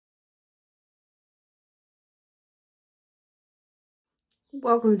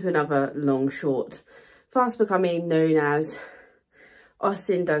Welcome to another long short. Fast becoming known as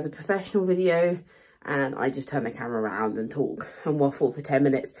Austin does a professional video and I just turn the camera around and talk and waffle for 10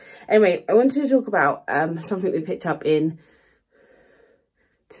 minutes. Anyway, I wanted to talk about something we picked up in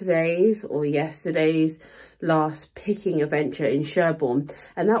today's or yesterday's last picking adventure in Sherborne,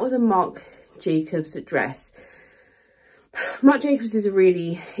 and that was a Marc Jacobs dress. Marc Jacobs is a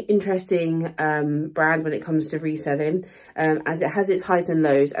really interesting brand when it comes to reselling, as it has its highs and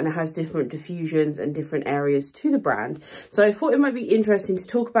lows and it has different diffusions and different areas to the brand. So I thought it might be interesting to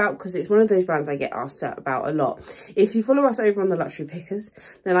talk about because it's one of those brands I get asked about a lot. If you follow us over on the Luxury Pickers,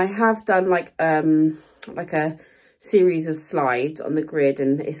 then I have done like a series of slides on the grid,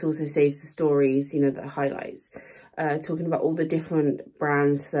 and it also saves the stories, you know, the highlights, talking about all the different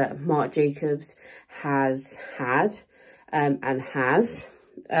brands that Marc Jacobs has had. And has.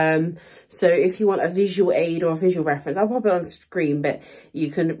 So if you want a visual aid or a visual reference, I'll pop it on screen, but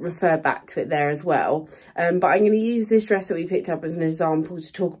you can refer back to it there as well. But I'm going to use this dress that we picked up as an example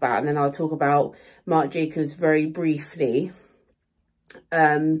to talk about, and then I'll talk about Marc Jacobs very briefly.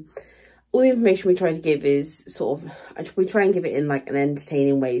 All the information we try to give is sort of, we try and give it in like an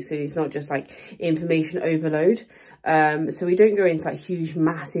entertaining way, so it's not just like information overload. So we don't go into like huge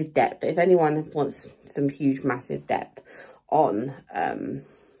massive depth, but if anyone wants some huge massive depth on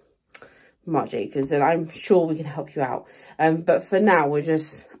Marc Jacobs, then I'm sure we can help you out. But for now,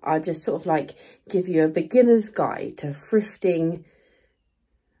 I'll just sort of like give you a beginner's guide to thrifting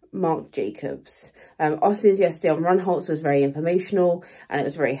Marc Jacobs. Austin's yesterday on Runholtz was very informational and it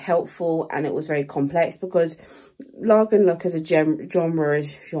was very helpful and it was very complex because Largan Look as a genre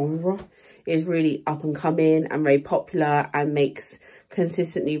is really up and coming and very popular and makes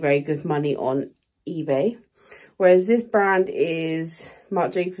consistently very good money on eBay. Whereas this brand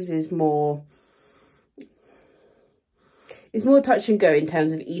Marc Jacobs is more touch and go in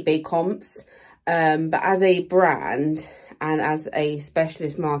terms of eBay comps. But as a brand and as a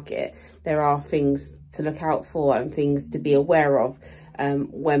specialist market, there are things to look out for and things to be aware of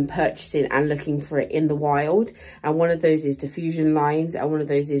when purchasing and looking for it in the wild. And one of those is diffusion lines and one of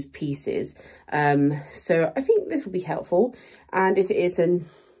those is pieces. So I think this will be helpful. And if it is, then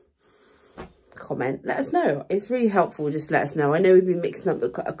comment, let us know. It's really helpful, just let us know. I know we've been mixing up the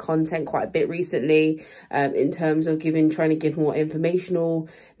content quite a bit recently in terms of trying to give more informational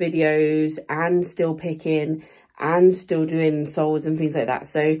videos and still picking and still doing solds and things like that.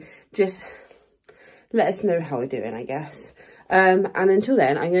 So just let us know how we're doing, I guess. And until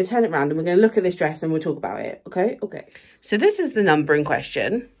then, I'm going to turn it around and we're going to look at this dress and we'll talk about it. Okay. So this is the number in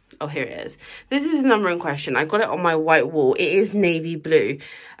question. Oh, here it is. This is the number in question. I got it on my white wall. It is navy blue.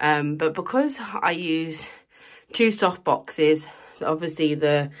 But because I use two soft boxes, obviously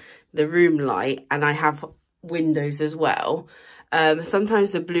the room light, and I have windows as well,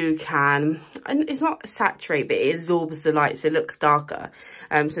 sometimes the blue and it's not saturate, but it absorbs the light, so it looks darker.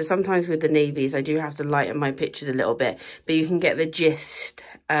 So sometimes with the navies, I do have to lighten my pictures a little bit, but you can get the gist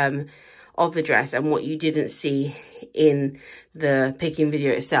of the dress and what you didn't see in the picking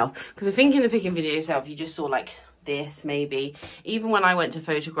video itself. Because I think in the picking video itself, you just saw like this maybe. Even when I went to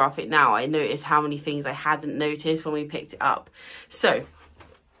photograph it now, I noticed how many things I hadn't noticed when we picked it up. So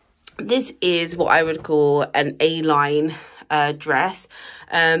this is what I would call an A-line dress.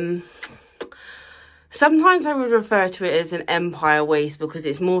 Sometimes I would refer to it as an empire waist because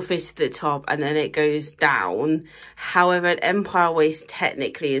it's more fitted at the top and then it goes down. However, an empire waist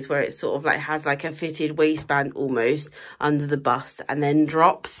technically is where it sort of like has like a fitted waistband almost under the bust and then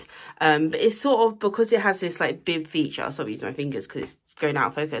drops. But it's sort of, because it has this like bib feature, I'll stop using my fingers because it's going out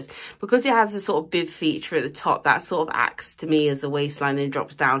of focus. Because it has this sort of bib feature at the top, that sort of acts to me as the waistline and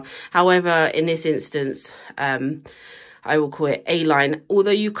drops down. However, in this instance, I will call it A-line,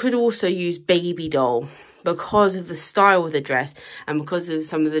 although you could also use baby doll because of the style of the dress and because of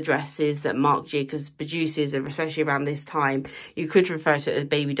some of the dresses that Marc Jacobs produces, especially around this time. You could refer to it as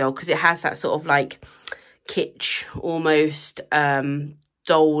baby doll because it has that sort of like kitsch, almost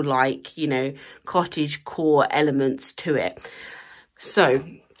doll-like, you know, cottage core elements to it. So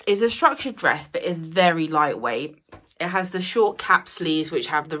it's a structured dress, but it's very lightweight. It has the short cap sleeves, which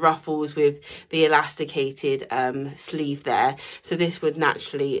have the ruffles with the elasticated sleeve there. So this would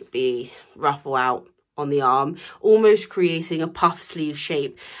naturally be ruffle out on the arm, almost creating a puff sleeve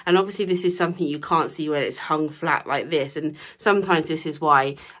shape. And obviously this is something you can't see when it's hung flat like this, and sometimes this is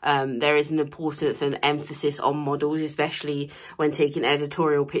why there is an importance and emphasis on models, especially when taking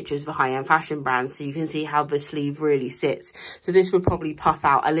editorial pictures for high-end fashion brands, so you can see how the sleeve really sits. So this would probably puff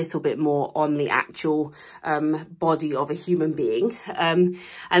out a little bit more on the actual body of a human being. And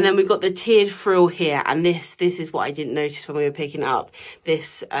then we've got the tiered frill here, and this is what I didn't notice when we were picking it up,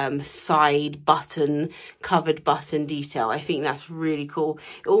 this side button, covered button detail. I think that's really cool.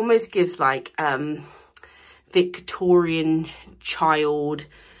 It almost gives like Victorian child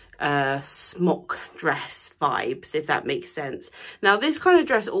smock dress vibes, if that makes sense. Now this kind of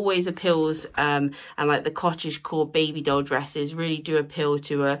dress always appeals and like the cottagecore baby doll dresses really do appeal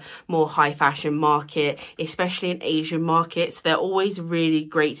to a more high fashion market, especially in Asian markets. They're always really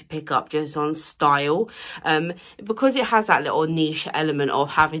great to pick up just on style, because it has that little niche element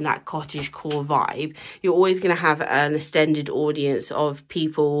of having that cottagecore vibe. You're always going to have an extended audience of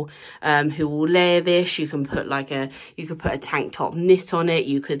people who will layer this. You can put like you could put a tank top knit on it,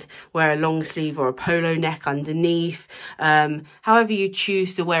 you could wear a long sleeve or a polo neck underneath. However you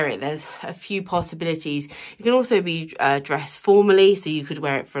choose to wear it, there's a few possibilities. You can also be dressed formally, so you could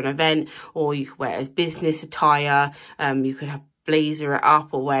wear it for an event, or you could wear it as business attire. You could have blazer it up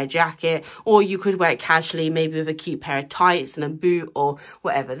or wear a jacket, or you could wear it casually, maybe with a cute pair of tights and a boot or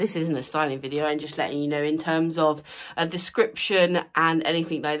whatever. This isn't a styling video, I'm just letting you know in terms of a description and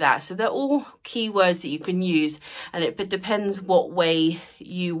anything like that. So they're all keywords that you can use, and it depends what way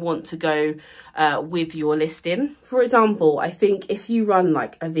you want to go with your listing. For example, I think if you run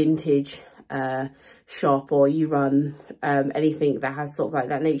like a vintage shop, or you run anything that has sort of like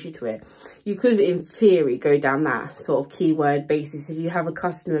that nature to it, you could in theory go down that sort of keyword basis. If you have a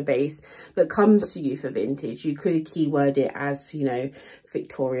customer base that comes to you for vintage, you could keyword it as, you know,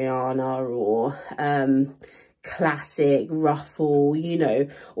 Victoriana or classic, ruffle, you know,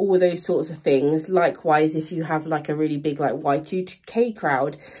 all of those sorts of things. Likewise, if you have like a really big like Y2K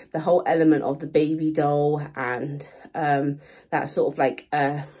crowd, the whole element of the baby doll and that sort of like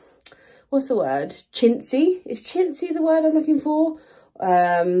what's the word? Chintzy? Is chintzy the word I'm looking for?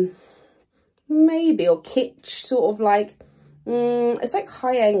 Maybe, or kitsch, sort of like, it's like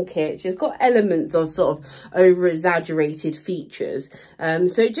high-end kitsch. It's got elements of sort of over-exaggerated features.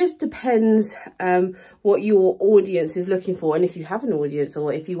 So it just depends what your audience is looking for, and if you have an audience,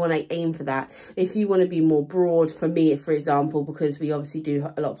 or if you want to aim for that. If you want to be more broad, for me, for example, because we obviously do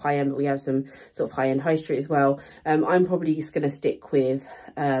a lot of high-end, but we have some sort of high-end high street as well, I'm probably just going to stick with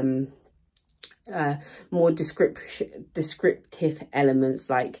more descriptive elements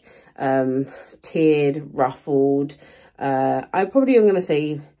like tiered, ruffled. I probably am going to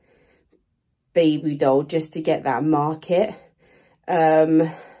say baby doll, just to get that market.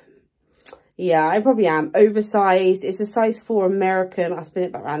 Yeah, I probably am. Oversized. It's a size 4 American. I'll spin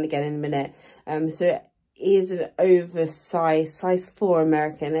it back around again in a minute. So it is an oversized size 4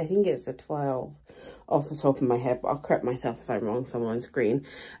 American. I think it's a 12 off the top of my head, but I'll correct myself if I'm wrong somewhere on screen.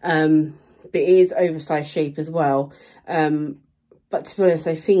 But it is oversized shape as well. But to be honest,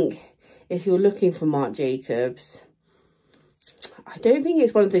 I think if you're looking for Marc Jacobs, I don't think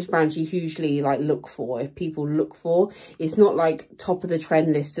it's one of those brands you usually like look for. If people look for, it's not like top of the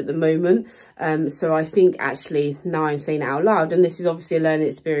trend list at the moment. So I think actually, now I'm saying it out loud, and this is obviously a learning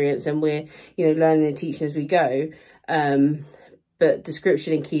experience, and we're, you know, learning and teaching as we go. But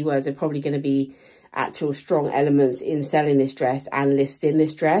description and keywords are probably going to be actual strong elements in selling this dress and listing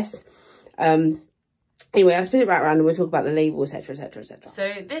this dress. Anyway, I'll spin it back around and we'll talk about the label, etc, etc, etc.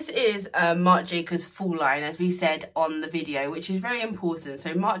 So this is Marc Jacobs' full line, as we said on the video, which is very important.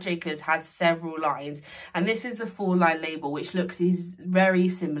 So Marc Jacobs had several lines, and this is the full line label, which is very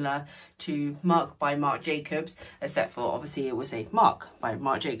similar to Marc by Marc Jacobs, except for obviously it was a Marc by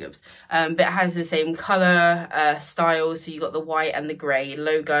Marc Jacobs. But it has the same colour style, so you got the white and the grey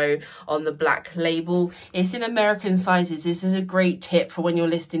logo on the black label. It's in American sizes. This is a great tip for when you're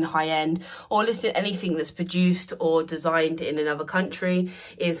listing high end or listing anything that's produced or designed in another country,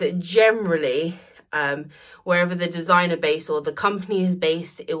 is that generally wherever the designer base or the company is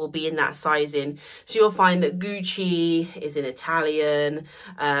based, it will be in that sizing. So you'll find that Gucci is in Italian,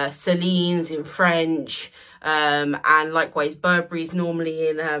 Celine's in French, and likewise Burberry's normally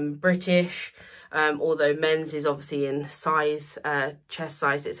in British, although men's is obviously in size, chest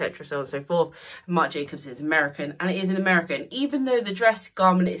size, etc, so on and so forth. Marc Jacobs is American, and it is an American. Even though the dress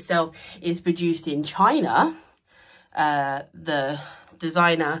garment itself is produced in China, the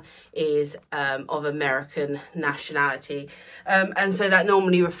designer is of American nationality, and so that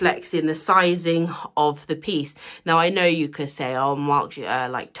normally reflects in the sizing of the piece. Now I know you could say, oh, Marc,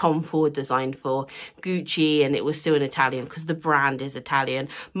 like Tom Ford designed for Gucci and it was still in Italian because the brand is Italian.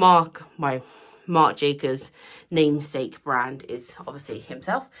 Marc Jacobs' namesake brand is obviously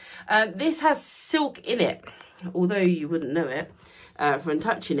himself. This has silk in it, although you wouldn't know it from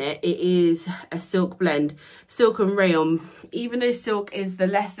touching it. It is a silk blend, silk and rayon. Even though silk is the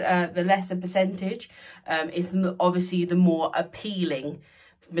lesser percentage, it's obviously the more appealing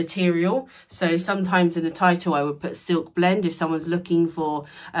material. So sometimes in the title I would put silk blend if someone's looking for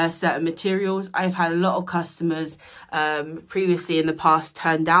certain materials. I've had a lot of customers previously in the past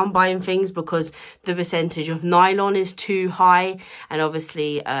turn down buying things because the percentage of nylon is too high, and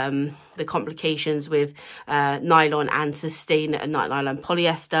obviously the complications with nylon and nylon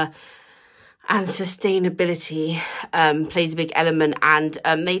polyester and sustainability plays a big element, and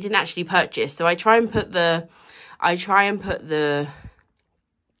they didn't actually purchase. So I try and put the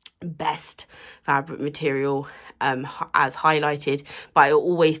best fabric material as highlighted, but I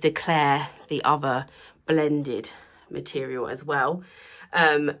always declare the other blended material as well,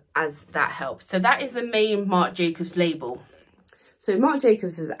 as that helps. So that is the main Marc Jacobs label. So Marc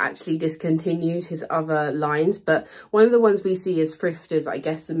Jacobs has actually discontinued his other lines, but one of the ones we see as thrifters, I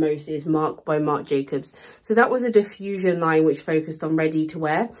guess the most, is Marc by Marc Jacobs. So that was a diffusion line which focused on ready to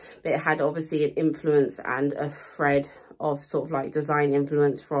wear, but it had obviously an influence and a thread of sort of like design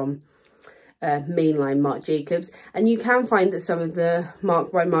influence from mainline Marc Jacobs. And you can find that some of the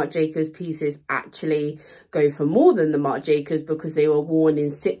Marc by Marc Jacobs pieces actually go for more than the Marc Jacobs because they were worn in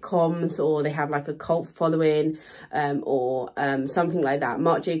sitcoms, or they have like a cult following, or something like that.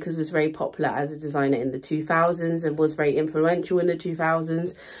 Marc Jacobs was very popular as a designer in the 2000s and was very influential in the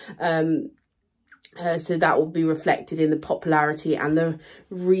 2000s. So that will be reflected in the popularity and the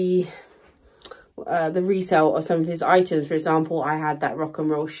resale of some of his items. For example, I had that rock and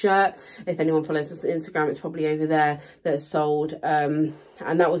roll shirt. If anyone follows us on Instagram, it's probably over there, that sold, and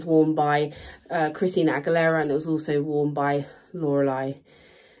that was worn by Christina Aguilera, and it was also worn by Lorelai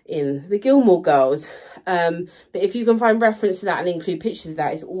in the Gilmore Girls. But if you can find reference to that and include pictures of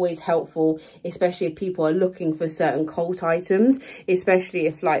that, it's always helpful, especially if people are looking for certain cult items, especially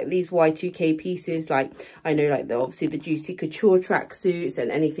if like these Y2K pieces, like I know like obviously the Juicy Couture tracksuits and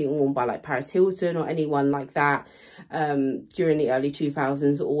anything worn by like Paris Hilton or anyone like that during the early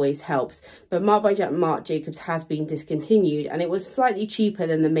 2000s always helps. But Marc by Marc Jacobs has been discontinued, and it was slightly cheaper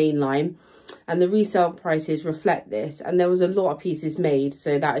than the main line, and the resale prices reflect this, and there was a lot of pieces made,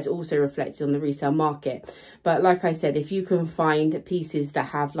 so that is also reflected on the resale market. But like I said, if you can find pieces that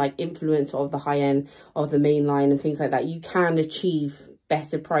have like influence of the high end of the main line and things like that, you can achieve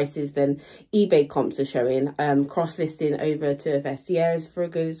better prices than eBay comps are showing. Cross-listing over to Vestiaires, for a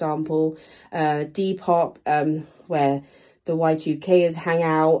good example, Depop, where the Y2Kers hang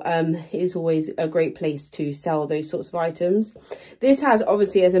out, is always a great place to sell those sorts of items. This has,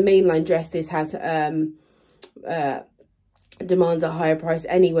 obviously, as a mainline dress, this has demands a higher price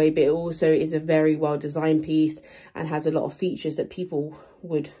anyway, but it also is a very well designed piece and has a lot of features that people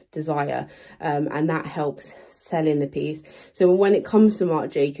would desire, and that helps selling the piece. So when it comes to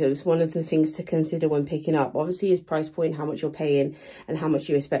Marc Jacobs, one of the things to consider when picking up, obviously, is price point, how much you're paying and how much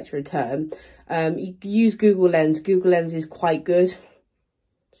you expect to return. You use Google Lens. Google Lens is quite good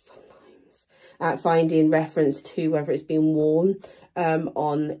sometimes at finding reference to whether it's been worn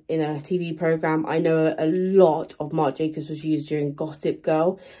in a TV program. I know a lot of Marc Jacobs was used during Gossip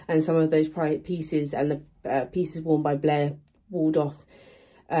Girl, and some of those pieces and the pieces worn by Blair Waldorf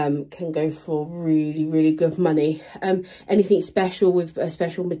can go for really, really good money. Anything special with a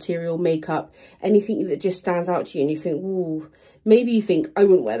special material, makeup, anything that just stands out to you and you think, ooh, maybe you think I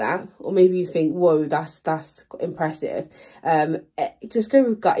wouldn't wear that, or maybe you think, whoa, that's impressive. Just go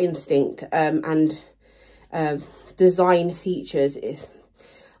with gut instinct, and design features is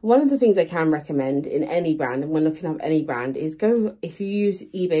one of the things I can recommend in any brand. And when looking up any brand, is go, if you use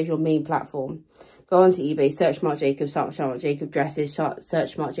eBay as your main platform, go onto eBay, search Marc Jacobs, search Marc Jacobs dresses,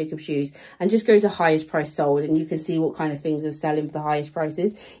 search Marc Jacobs shoes, and just go to highest price sold, and you can see what kind of things are selling for the highest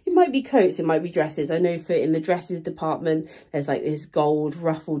prices. It might be coats, it might be dresses. I know for in the dresses department, there's like this gold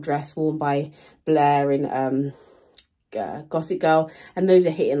ruffled dress worn by Blair in Gossip Girl, and those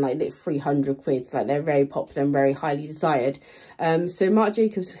are hitting like 300 quid. Like, they're very popular and very highly desired. So Marc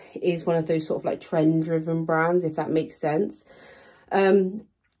Jacobs is one of those sort of like trend driven brands, if that makes sense.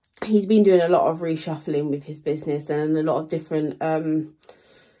 He's been doing a lot of reshuffling with his business and a lot of different, how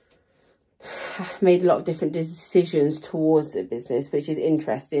made a lot of different decisions towards the business, which is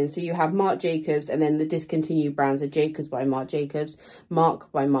interesting. So you have Marc Jacobs, and then the discontinued brands are Jacobs by Marc Jacobs,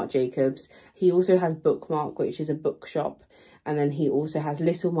 Marc by Marc Jacobs. He also has Bookmark, which is a bookshop. And then he also has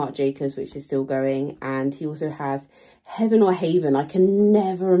Little Marc Jacobs, which is still going. And he also has Heaven or Haven, I can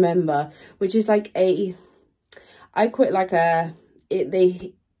never remember, which is like a, I quit like a,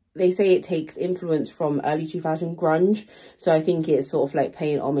 they say it takes influence from early 2000 grunge. So I think it's sort of like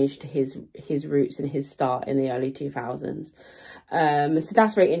paying homage to his roots and his start in the early 2000s. So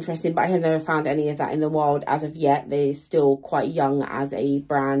that's very interesting, but I have never found any of that in the wild as of yet. They're still quite young as a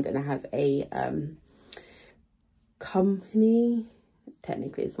brand and has a company.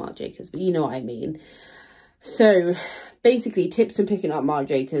 Technically it's Marc Jacobs, but you know what I mean. So basically tips on picking up Marc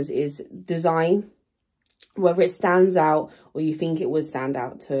Jacobs is design, whether it stands out or you think it would stand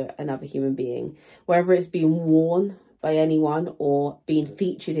out to another human being, whether it's being worn by anyone or being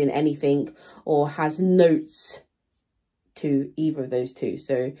featured in anything or has notes to either of those two.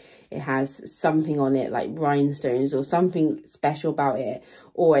 So it has something on it like rhinestones or something special about it,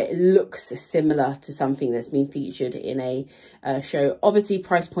 or it looks similar to something that's been featured in a show. Obviously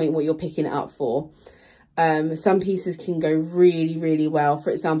price point, what you're picking it up for. Some pieces can go really, really well.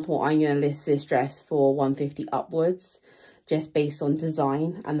 For example, I'm going to list this dress for 150 upwards, just based on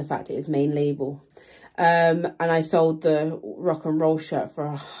design and the fact it is main label. And I sold the rock and roll shirt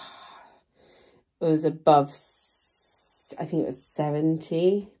for, it was above, I think it was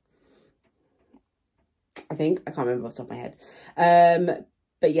 70. I can't remember off the top of my head.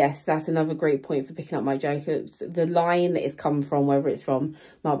 But yes, that's another great point for picking up Marc Jacobs. The line that it's come from, whether it's from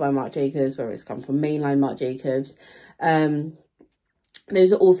Marc by Marc Jacobs, whether it's come from mainline Marc Jacobs,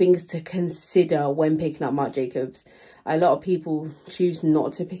 those are all things to consider when picking up Marc Jacobs. A lot of people choose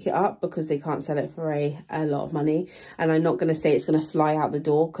not to pick it up because they can't sell it for a lot of money. And I'm not going to say it's going to fly out the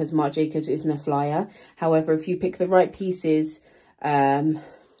door because Marc Jacobs isn't a flyer. However, if you pick the right pieces, the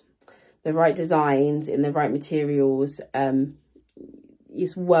right designs in the right materials,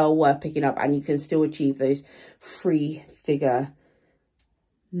 it's well worth picking up, and you can still achieve those 3-figure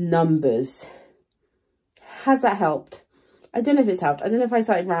numbers. Has that helped? I don't know if it's helped. I don't know if I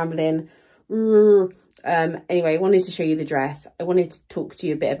started rambling. Anyway, I wanted to show you the dress. I wanted to talk to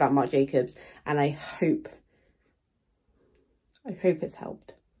you a bit about Marc Jacobs, and I hope it's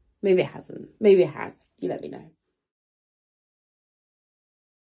helped. Maybe it hasn't. Maybe it has. You let me know.